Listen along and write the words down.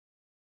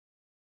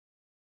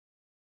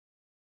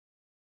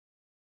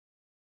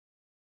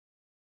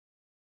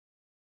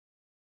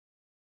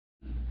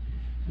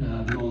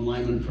known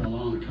Lyman for a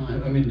long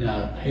time. I mean,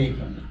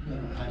 Hafen.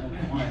 I don't know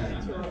why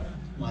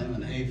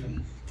Lyman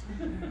Hafen.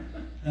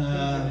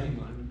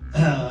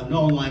 I've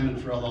known Lyman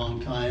for a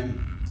long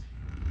time.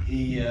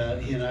 He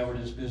and I were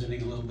just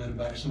visiting a little bit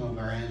about some of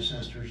our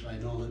ancestors. I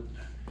know that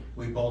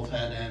we both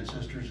had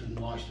ancestors in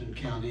Washington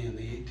County in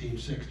the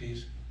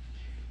 1860s.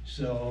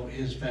 So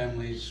his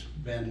family's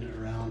been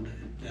around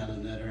down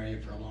in that area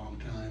for a long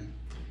time.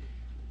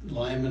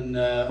 Lyman,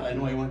 I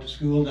know he went to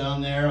school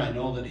down there. I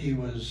know that he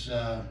was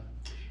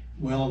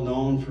well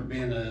known for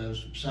being a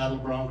saddle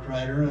bronc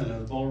rider and a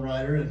bull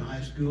rider in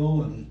high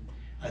school, and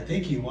I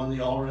think he won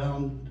the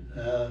all-around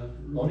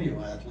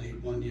rodeo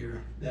athlete one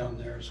year down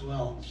there as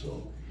well.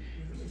 So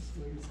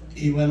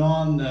he went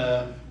on,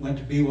 went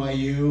to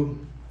BYU.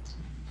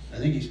 I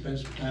think he spent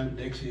some time at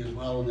Dixie as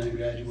well, and then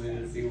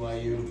graduated at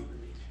BYU.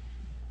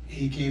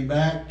 He came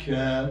back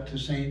to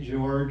St.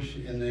 George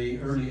in the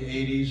early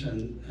 80s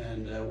and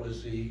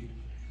was the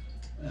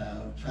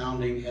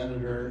founding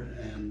editor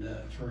and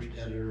first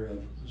editor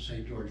of the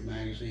St. George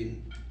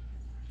magazine.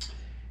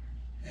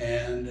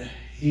 And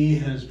he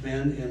has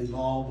been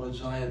involved with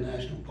Zion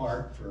National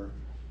Park for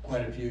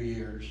quite a few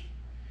years.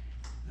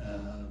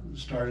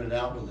 Started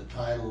out with the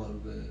title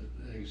of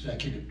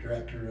Executive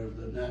Director of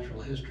the Natural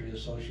History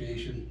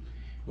Association,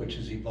 which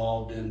has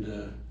evolved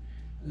into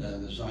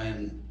the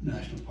Zion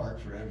National Park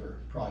Forever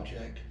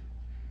project.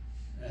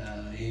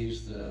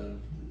 He's the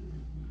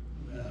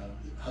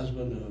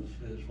husband of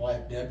his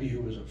wife Debbie,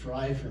 who was a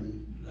fry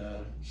from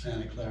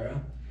Santa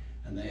Clara,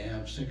 and they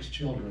have 6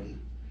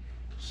 children.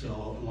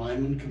 So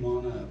Lyman, come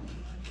on up.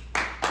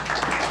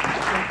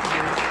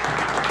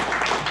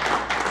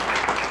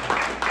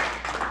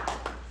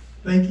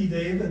 Thank you,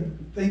 Dave, and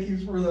thank you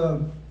for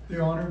the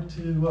honor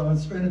to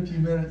spend a few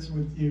minutes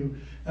with you.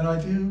 And I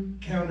do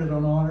count it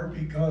an honor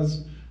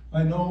because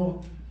I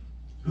know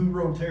who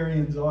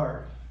Rotarians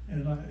are.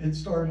 And it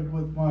started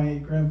with my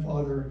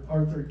grandfather,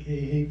 Arthur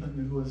K.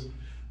 Hafen, who was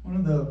one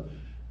of the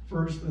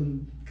first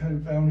and kind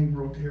of founding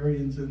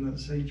Rotarians in the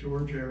St.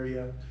 George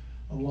area,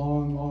 a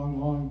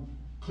long,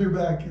 clear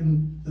back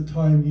in the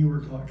time you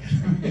were talking,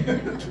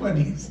 the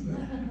 20s.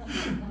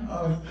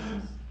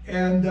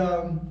 And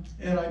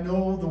I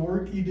know the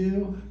work you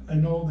do, I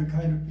know the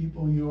kind of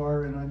people you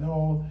are, and I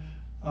know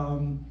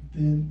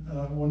the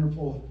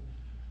wonderful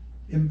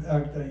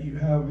impact that you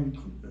have,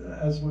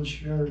 as was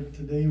shared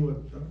today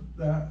with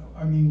that.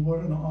 I mean, what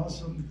an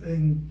awesome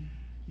thing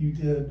you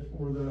did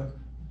for the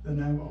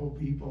Navajo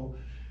people.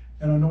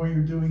 And I know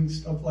you're doing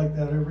stuff like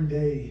that every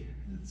day.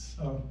 It's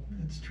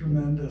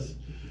tremendous.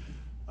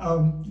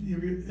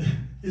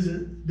 Is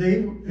it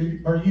Dave?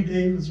 Are you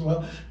Dave as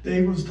well?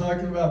 Dave was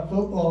talking about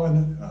football,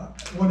 and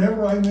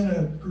whenever I'm in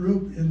a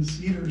group in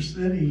Cedar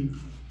City,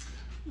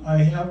 I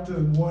have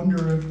to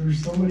wonder if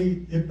there's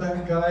somebody, if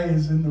that guy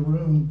is in the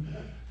room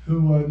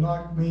who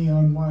knocked me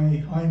on my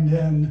hind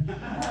end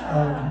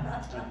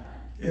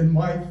in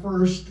my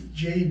first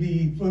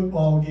JV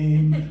football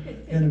game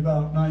in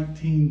about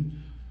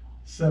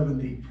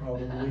 1970,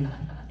 probably.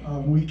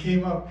 We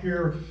came up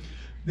here.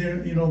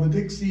 There, you know, the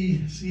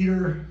Dixie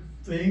Cedar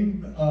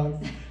thing,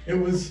 it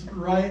was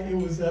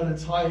at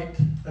its height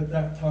at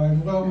that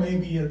time. Well,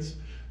 maybe it's,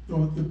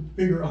 the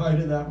bigger height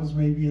of that was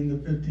maybe in the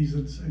 50s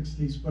and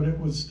 60s, but it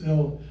was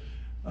still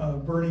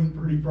burning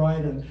pretty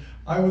bright. And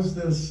I was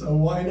this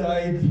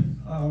wide-eyed,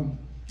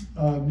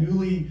 I'd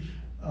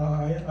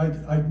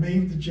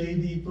made the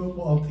JV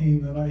football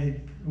team,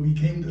 and we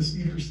came to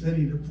Cedar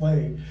City to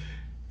play.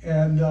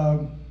 And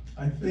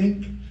I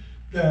think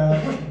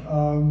that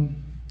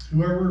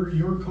whoever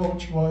your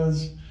coach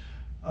was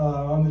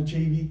on the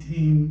JV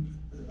team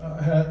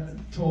had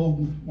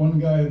told one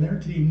guy on their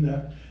team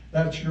that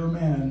that's your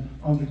man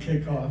on the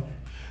kickoff.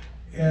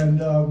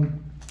 And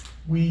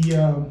we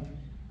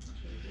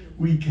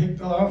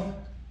kicked off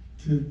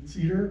to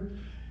Cedar,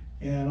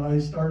 and I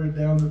started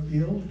down the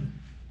field,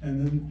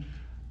 and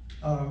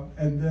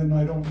then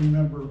I don't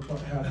remember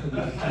what happened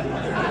after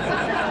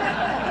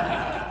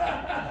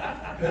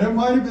that. And it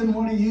might have been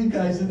one of you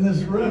guys in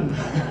this room.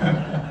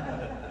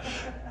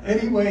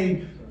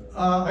 Anyway,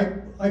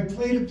 I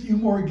played a few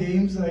more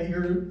games that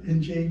year in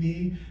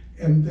JV,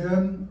 and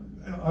then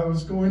I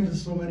was going to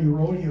so many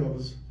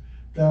rodeos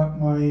that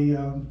my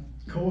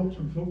coach,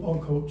 or football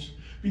coach,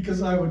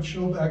 because I would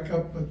show back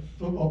up at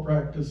football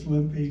practice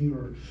limping,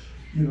 or,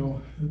 you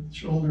know,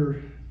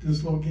 shoulder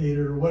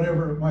dislocated or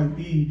whatever it might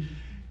be,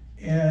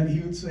 and he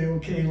would say,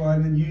 "Okay,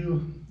 Lyman,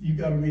 you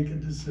got to make a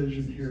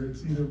decision here.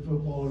 It's either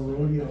football or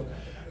rodeo."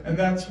 And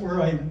that's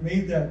where I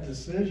made that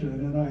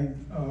decision, and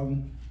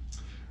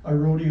I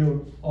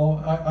rodeoed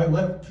I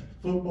left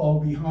football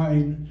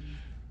behind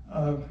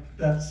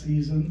that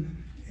season,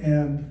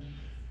 and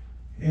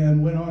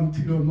went on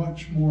to a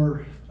much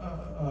more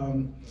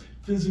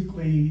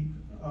physically,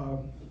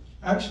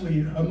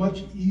 actually a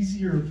much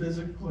easier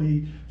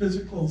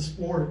physical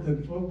sport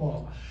than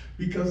football,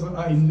 because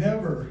I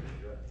never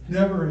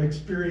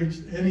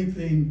experienced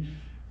anything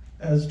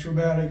as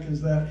traumatic as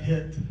that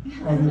hit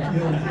on the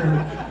field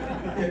here.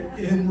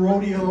 In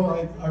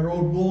rodeo, I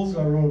rode bulls,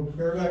 I rode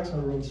barebacks, I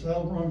rode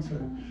saddle broncs,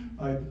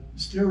 I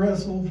steer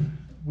wrestled,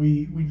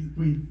 we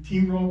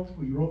team roped,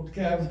 we roped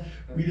calves,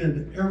 we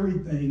did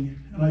everything,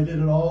 and I did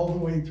it all the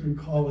way through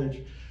college.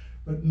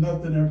 But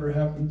nothing ever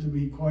happened to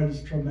me quite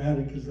as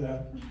traumatic as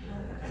that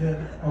hit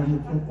on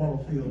the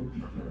football field.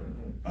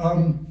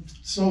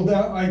 So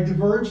that I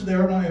diverged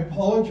there, and I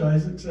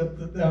apologize, except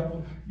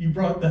that you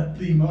brought that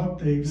theme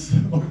up, Dave.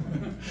 So,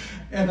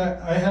 and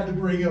I had to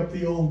bring up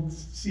the old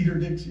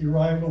Cedar-Dixie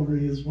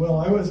rivalry as well.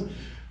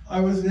 I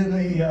was in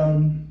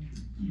a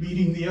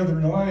meeting the other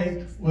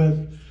night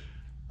with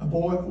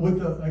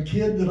a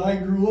kid that I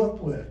grew up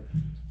with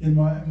in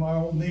my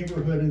old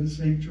neighborhood in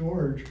St.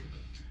 George.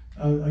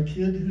 A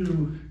kid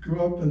who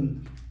grew up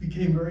and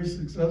became very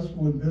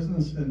successful in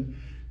business and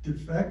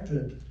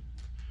defected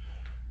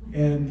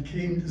and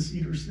came to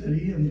Cedar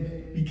City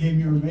and became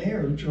your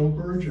mayor, Joe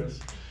Burgess.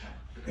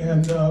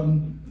 And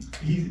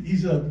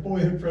he's a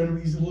boyhood friend of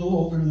mine. He's a little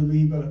older than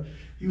me, but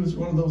he was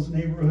one of those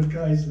neighborhood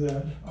guys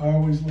that I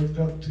always looked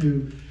up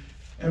to.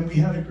 And we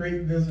had a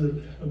great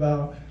visit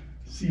about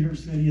Cedar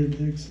City and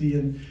Dixie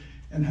and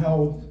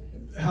how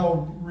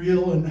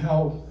real and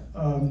how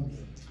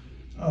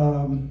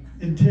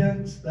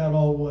intense that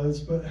all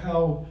was, but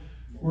how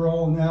we're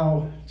all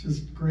now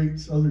just great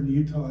Southern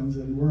Utahns,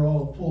 and we're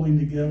all pulling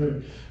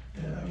together.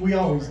 We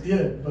always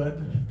did, but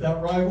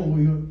that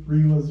rivalry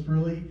was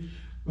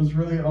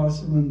really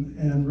awesome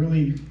and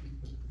really,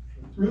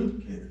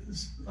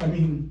 I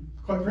mean,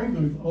 quite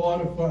frankly, a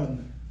lot of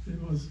fun. It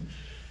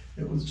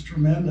was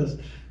tremendous.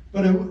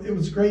 But it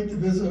was great to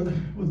visit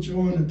with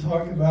Joe and to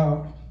talk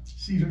about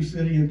Cedar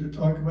City and to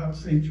talk about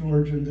St.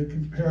 George and to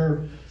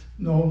compare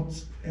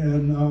notes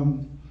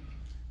and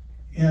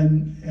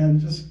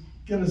just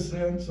get a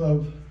sense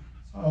of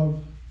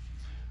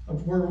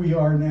where we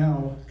are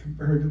now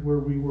compared to where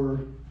we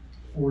were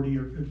 40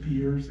 or 50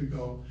 years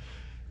ago.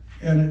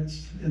 And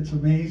it's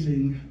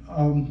amazing.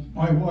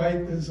 My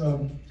wife is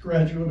a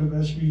graduate of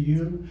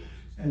SUU,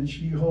 and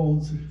she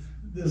holds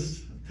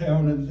this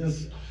town and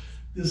this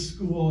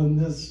school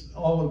and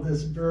all of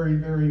this very,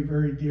 very,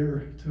 very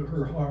dear to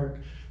her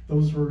heart.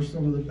 Those were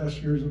some of the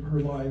best years of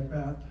her life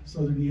at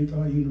Southern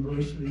Utah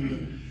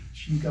University.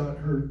 She got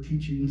her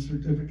teaching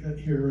certificate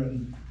here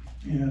and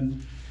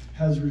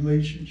has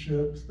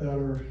relationships that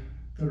are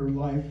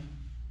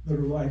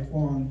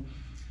lifelong.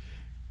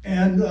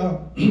 And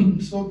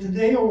so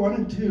today I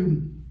wanted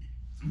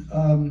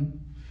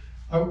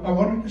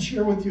to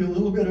share with you a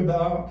little bit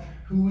about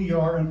who we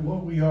are and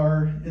what we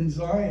are in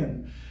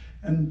Zion.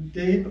 And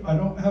Dave, I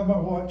don't have my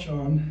watch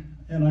on,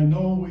 and I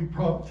know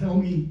tell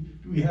me,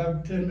 do we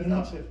have 10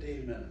 minutes? About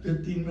 15 minutes.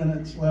 15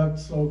 minutes left,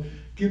 so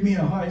give me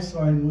a high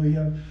sign, will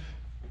you?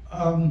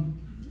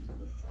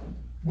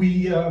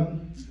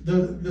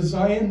 The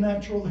Zion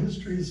Natural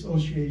History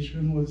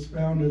Association was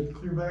founded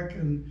clear back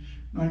in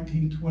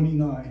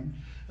 1929.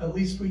 At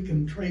least we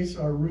can trace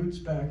our roots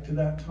back to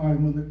that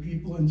time when the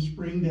people in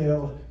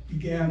Springdale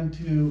began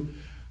to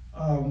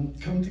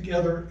come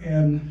together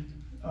and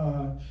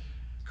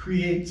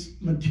create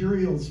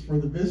materials for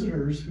the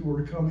visitors who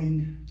were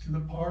coming to the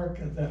park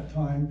at that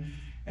time.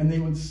 And they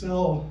would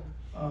sell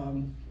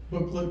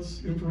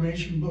booklets,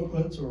 information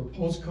booklets, or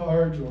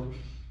postcards, or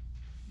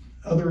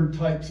other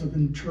types of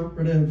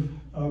interpretive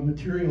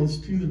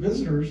materials to the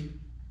visitors.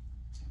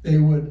 They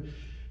would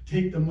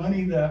take the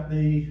money that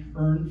they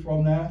earned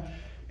from that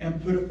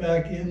and put it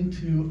back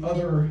into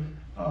other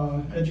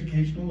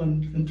educational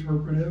and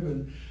interpretive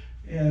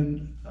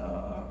and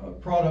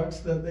products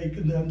that they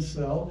could then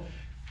sell.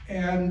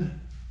 And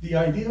the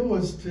idea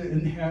was to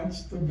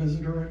enhance the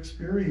visitor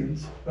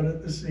experience, but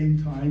at the same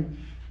time,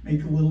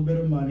 make a little bit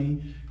of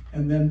money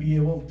and then be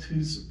able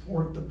to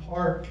support the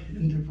park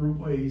in different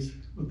ways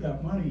with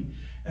that money.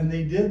 And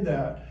they did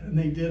that, and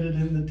they did it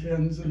in the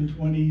tens and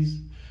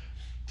 20s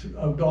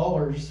of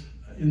dollars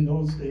in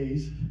those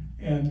days.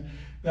 And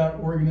that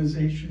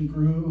organization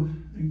grew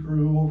and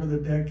grew over the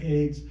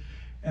decades.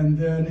 And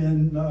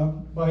then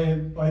by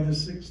the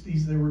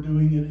 60s, they were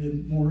doing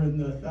it more in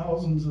the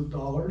thousands of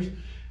dollars.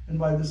 And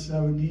by the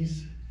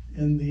 70s,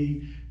 in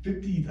the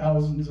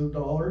 50,000s of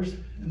dollars.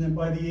 And then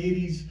by the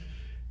 80s,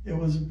 it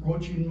was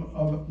approaching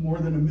more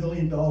than $1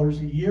 million a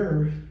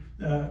year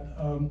that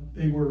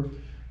they were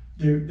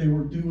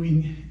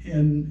doing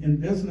in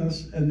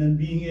business, and then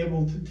being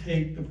able to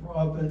take the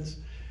profits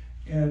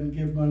and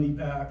give money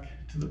back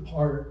to the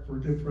park for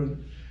different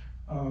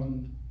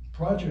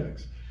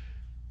projects.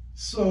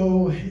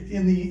 So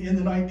in the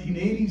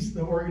 1980s,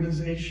 the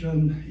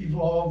organization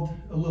evolved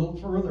a little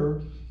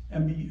further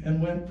and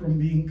went from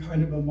being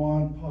kind of a ma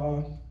and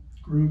pa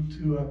group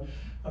to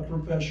a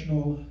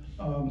professionally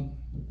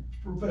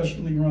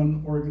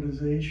run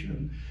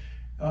organization,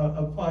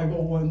 a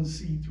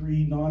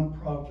 501c3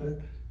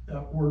 nonprofit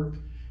that worked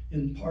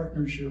in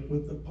partnership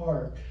with the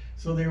park.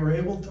 So they were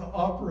able to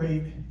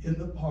operate in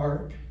the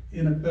park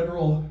in a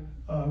federal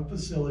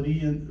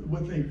facility and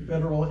with a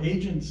federal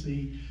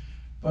agency,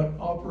 but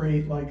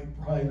operate like a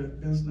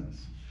private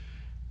business.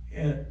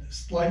 And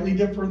slightly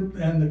different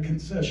than the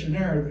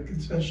concessionaire. The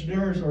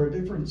concessionaires are a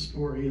different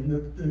story, and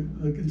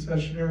the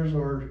concessionaires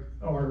are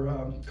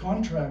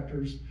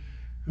contractors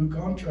who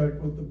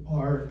contract with the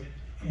park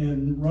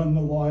and run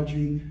the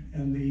lodging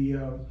and the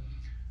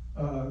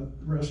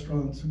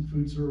restaurants and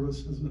food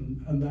services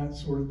and that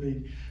sort of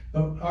thing.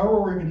 But our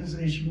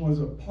organization was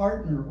a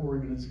partner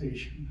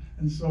organization,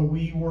 and so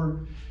we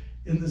worked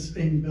in the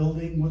same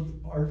building with the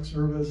Park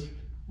Service.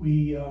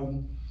 We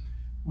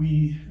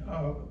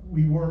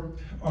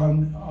worked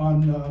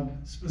on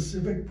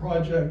specific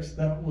projects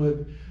that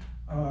would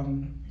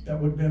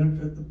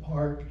benefit the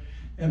park,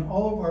 and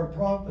all of our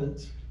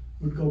profits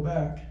would go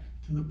back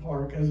to the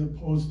park as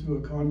opposed to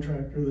a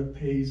contractor that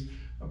pays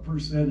a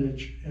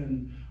percentage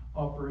and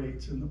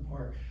operates in the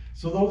park.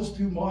 So those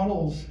two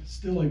models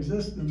still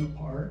exist in the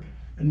park,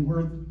 and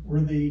we're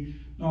the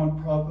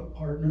nonprofit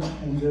partner,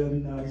 and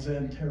then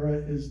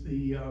Xanterra is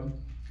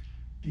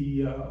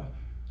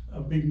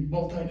a big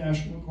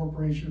multinational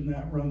corporation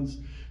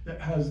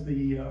that has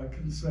the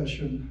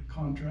concession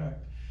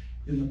contract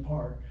in the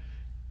park.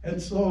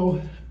 And so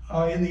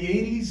in the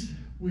 80s,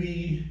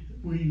 we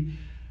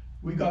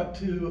got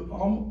to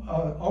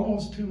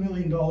almost $2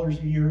 million a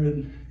year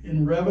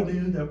in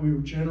revenue that we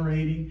were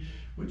generating,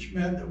 which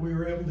meant that we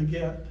were able to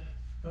get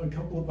a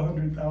couple of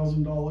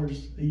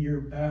 $100,000 a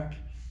year back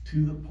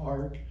to the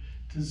park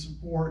to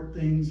support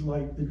things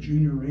like the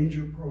Junior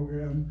Ranger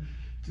program,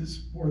 to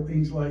support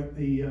things like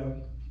the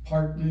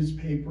park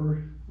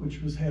newspaper, which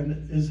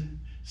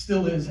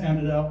still is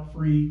handed out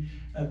free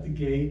at the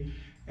gate,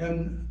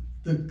 and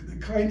the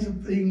kinds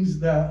of things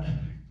that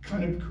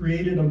kind of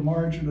created a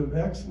margin of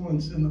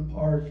excellence in the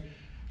park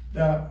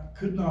that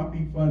could not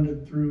be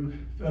funded through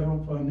federal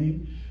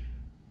funding.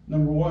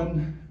 Number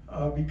one,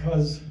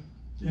 because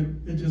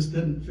it just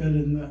didn't fit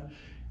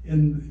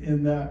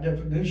in that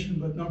definition.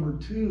 But number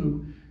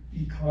two,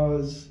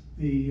 because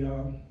the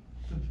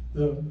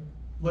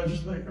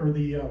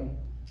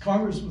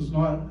Congress was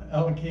not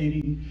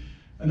allocating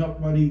enough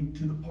money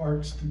to the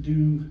parks to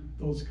do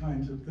those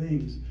kinds of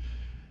things.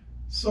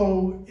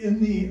 So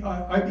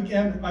I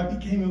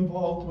became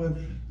involved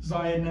with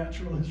Zion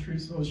Natural History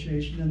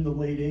Association in the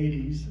late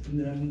 80s, and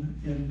then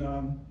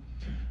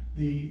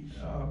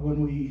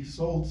when we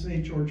sold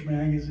St. George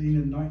Magazine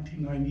in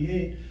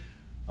 1998,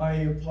 I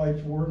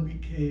applied for and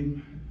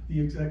became the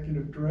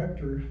executive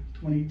director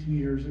 22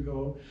 years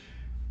ago.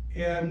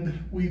 And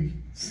we've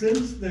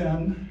since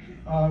then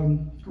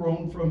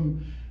grown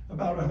from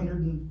about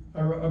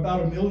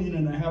 $1.5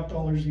 million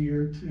a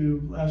year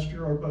to last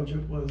year our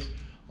budget was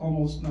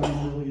almost $9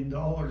 million.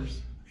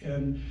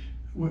 And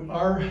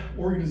our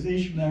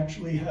organization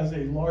actually has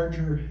a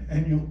larger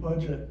annual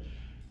budget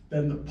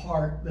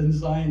than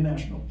Zion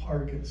National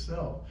Park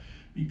itself,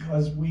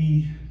 because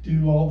we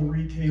do all the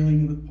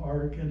retailing in the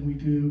park and we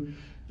do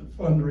the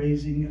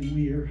fundraising, and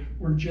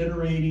we're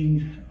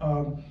generating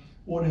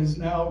what is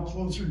now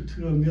closer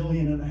to $1.5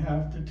 million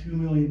to $2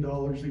 million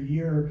a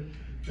year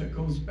that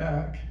goes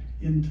back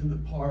into the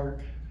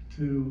park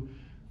to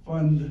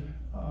fund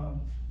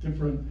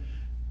different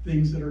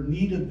things that are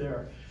needed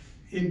there,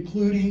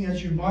 including,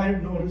 as you might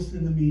have noticed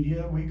in the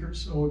media a week or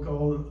so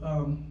ago,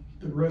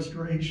 the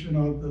restoration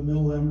of the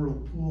Middle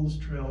Emerald Pools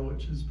Trail,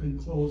 which has been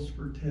closed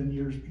for 10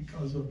 years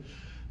because of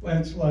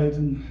landslides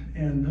and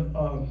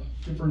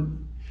different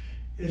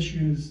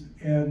issues.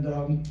 And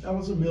that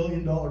was $1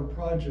 million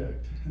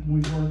project. And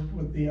we worked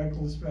with the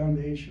Eccles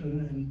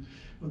Foundation and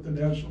with the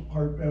National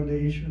Park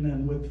Foundation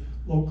and with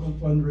local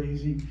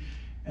fundraising.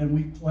 And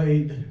we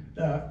played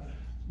that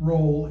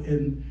role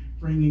in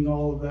bringing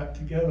all of that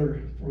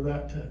together for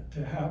that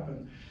to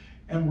happen.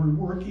 And we're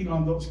working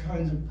on those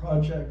kinds of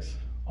projects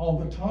all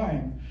the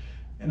time.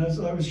 And as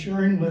I was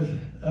sharing with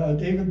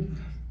David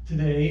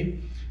today,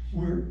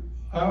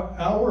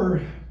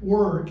 our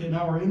work and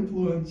our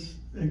influence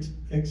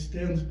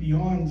extends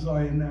beyond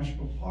Zion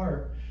National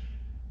Park,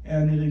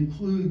 and it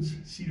includes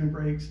Cedar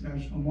Breaks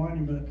National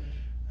Monument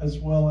as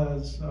well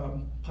as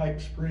Pipe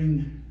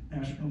Spring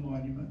National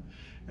Monument.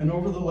 And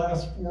over the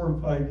last 4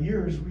 or 5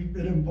 years, we've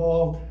been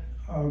involved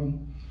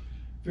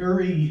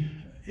very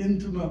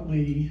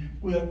intimately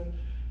with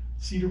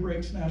Cedar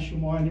Breaks National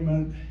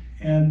Monument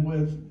and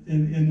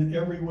in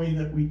every way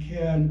that we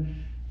can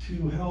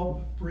to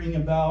help bring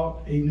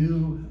about a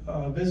new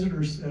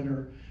visitor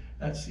center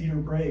at Cedar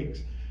Breaks.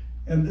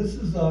 And this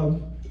is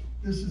a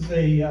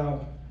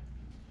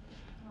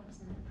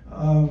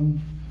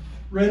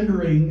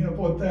rendering of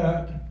what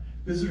that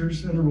visitor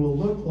center will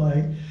look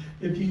like.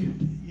 If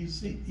you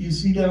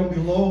see down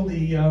below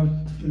the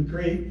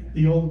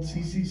old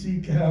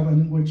CCC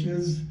cabin, which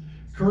is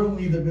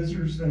currently the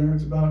visitor center.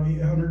 It's about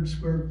 800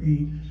 square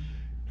feet,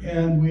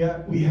 and we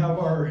have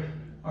our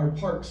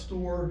park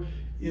store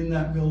in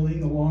that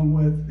building, along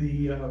with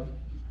the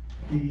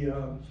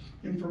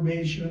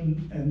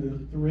information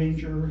and the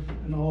ranger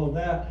and all of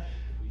that.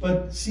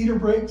 But Cedar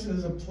Breaks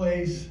is a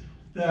place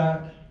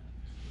that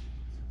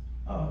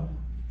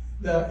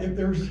if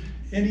there's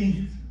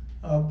any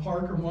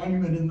park or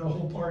monument in the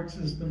whole park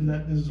system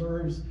that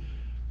deserves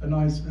a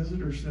nice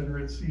visitor center,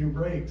 it's Cedar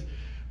Breaks.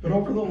 But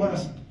over the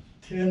last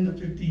 10 to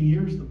 15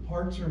 years, the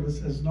Park Service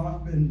has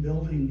not been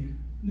building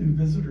new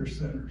visitor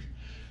centers.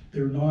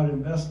 They're not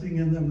investing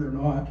in them.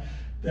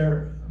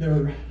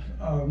 They're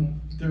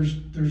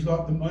There's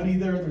not the money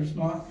there, there's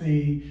not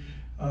the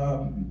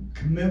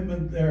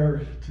commitment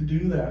there to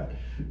do that.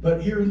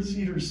 But here in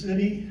Cedar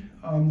City,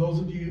 those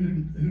of you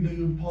who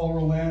knew Paul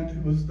Roland,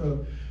 who was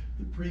the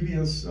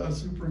previous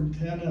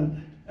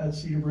superintendent at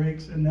Cedar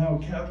Breaks, and now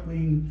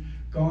Kathleen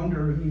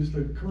Gonder, who's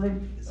the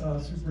current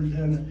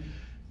superintendent,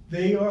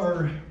 they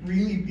are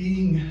really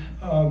being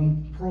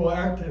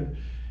proactive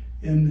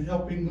in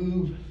helping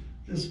move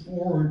this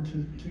forward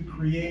to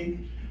create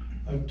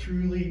a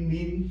truly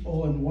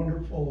meaningful and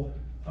wonderful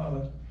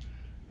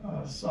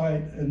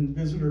site and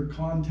visitor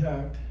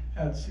contact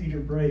at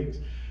Cedar Breaks.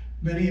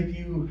 Many of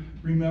you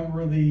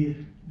remember the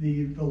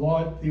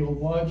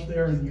old lodge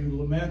there, and you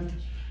lament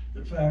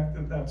the fact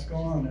that that's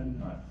gone.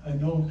 And I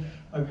know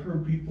I've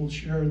heard people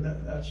share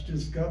that that's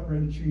just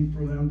gut-wrenching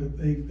for them to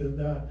think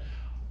that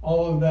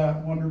all of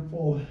that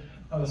wonderful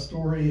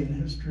story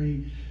and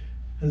history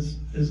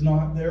is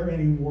not there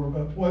anymore.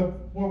 But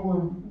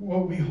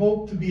what we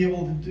hope to be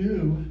able to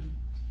do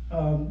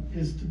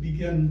is to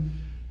begin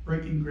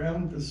breaking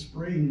ground this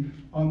spring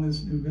on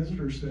this new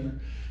visitor center.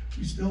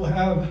 We still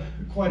have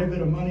quite a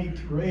bit of money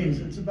to raise.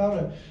 It's about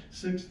a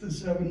 $6 to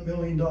 $7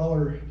 million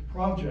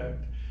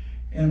project,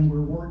 and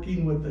we're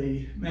working with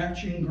a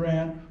matching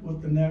grant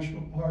with the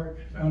National Park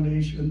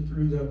Foundation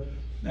through the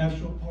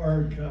National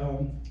Park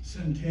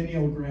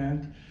Centennial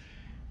Grant.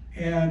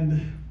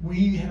 And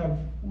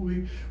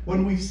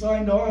when we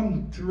signed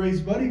on to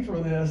raise money for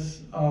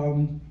this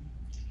 4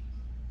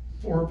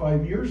 or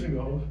 5 years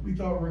ago, we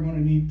thought we were going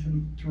to need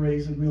to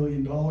raise $1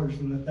 million,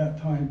 and at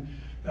that time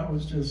that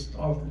was just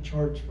off the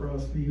charts for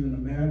us to even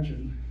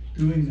imagine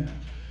doing that.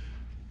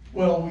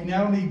 Well, we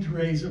now need to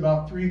raise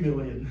about $3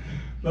 million,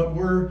 but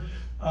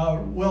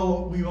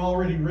we've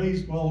already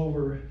raised well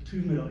over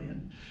 $2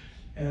 million,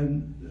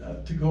 and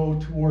to go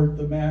toward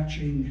the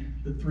matching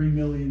the $3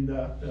 million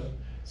that the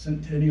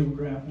Centennial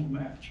Grant will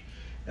match.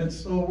 And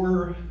so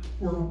we're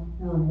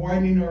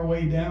winding our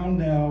way down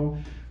now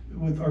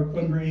with our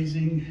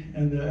fundraising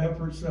and the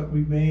efforts that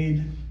we've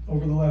made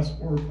over the last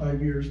 4 or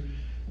 5 years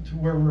to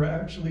where we're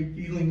actually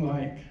feeling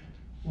like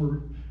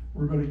we're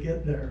going to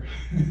get there.